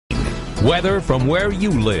Weather from where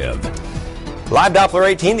you live. Live Doppler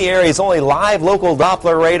 18, the area's only live local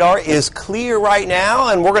Doppler radar, is clear right now,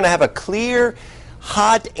 and we're going to have a clear,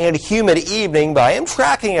 hot, and humid evening. But I am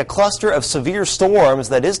tracking a cluster of severe storms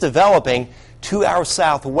that is developing to our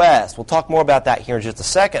southwest. We'll talk more about that here in just a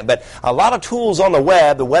second. But a lot of tools on the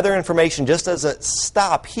web. The weather information just doesn't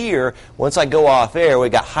stop here. Once I go off air,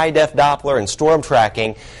 we've got high-def Doppler and storm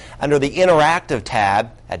tracking under the interactive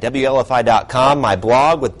tab at WLFI.com, my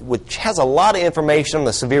blog, which has a lot of information on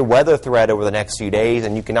the severe weather threat over the next few days.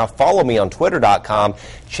 And you can now follow me on Twitter.com,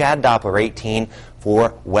 ChadDoppler18,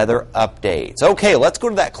 for weather updates. Okay, let's go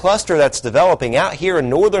to that cluster that's developing out here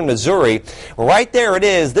in northern Missouri. Right there it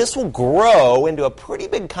is. This will grow into a pretty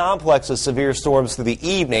big complex of severe storms through the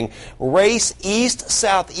evening, race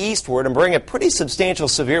east-southeastward, and bring a pretty substantial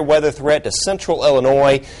severe weather threat to central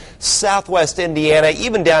Illinois, southwest Indiana,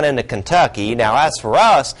 even down into Kentucky. Now, as for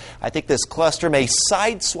us, I think this cluster may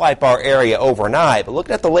sideswipe our area overnight. But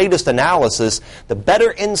looking at the latest analysis, the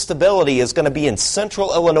better instability is going to be in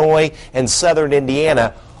central Illinois and southern Indiana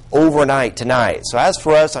overnight tonight. So as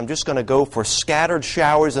for us, I'm just going to go for scattered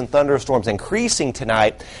showers and thunderstorms increasing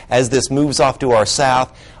tonight as this moves off to our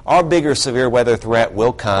south. Our bigger severe weather threat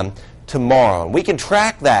will come tomorrow. And we can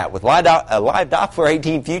track that with Live Doppler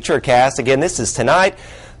 18 Futurecast. Again, this is tonight.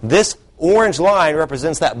 This orange line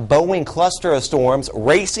represents that Boeing cluster of storms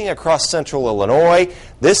racing across central Illinois.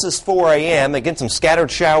 This is 4 a.m. Again, some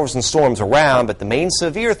scattered showers and storms around, but the main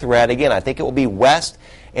severe threat, again, I think it will be west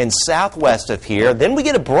and southwest of here. Then we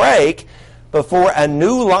get a break before a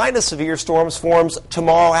new line of severe storms forms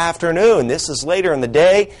tomorrow afternoon. This is later in the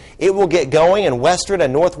day. It will get going in western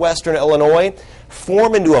and northwestern Illinois,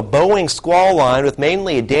 form into a Boeing squall line with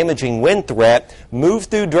mainly a damaging wind threat, move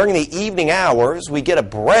through during the evening hours. We get a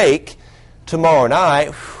break tomorrow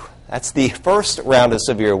night. That's the first round of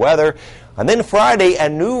severe weather. And then Friday, a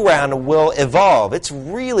new round will evolve. It's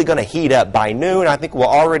really going to heat up by noon. I think we'll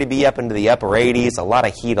already be up into the upper 80s, a lot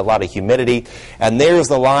of heat, a lot of humidity. And there's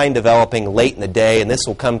the line developing late in the day, and this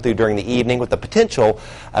will come through during the evening with the potential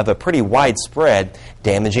of a pretty widespread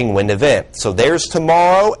damaging wind event. So there's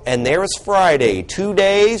tomorrow, and there's Friday. 2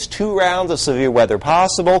 days, 2 rounds of severe weather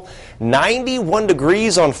possible. 91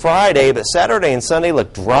 degrees on Friday, but Saturday and Sunday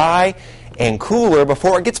look dry and cooler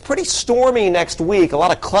before it gets pretty stormy next week. A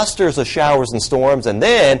lot of clusters of showers and storms. And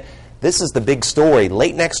then, this is the big story.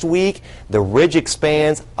 Late next week, the ridge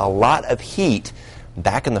expands, a lot of heat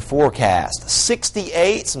back in the forecast.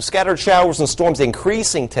 68, some scattered showers and storms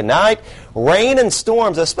increasing tonight. Rain and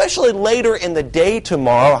storms, especially later in the day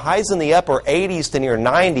tomorrow. Highs in the upper 80s to near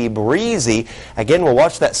 90, breezy. Again, we'll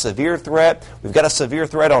watch that severe threat. We've got a severe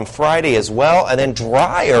threat on Friday as well. And then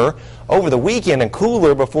drier over the weekend and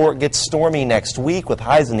cooler before it gets stormy next week with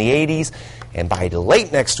highs in the 80s. And by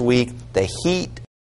late next week, the heat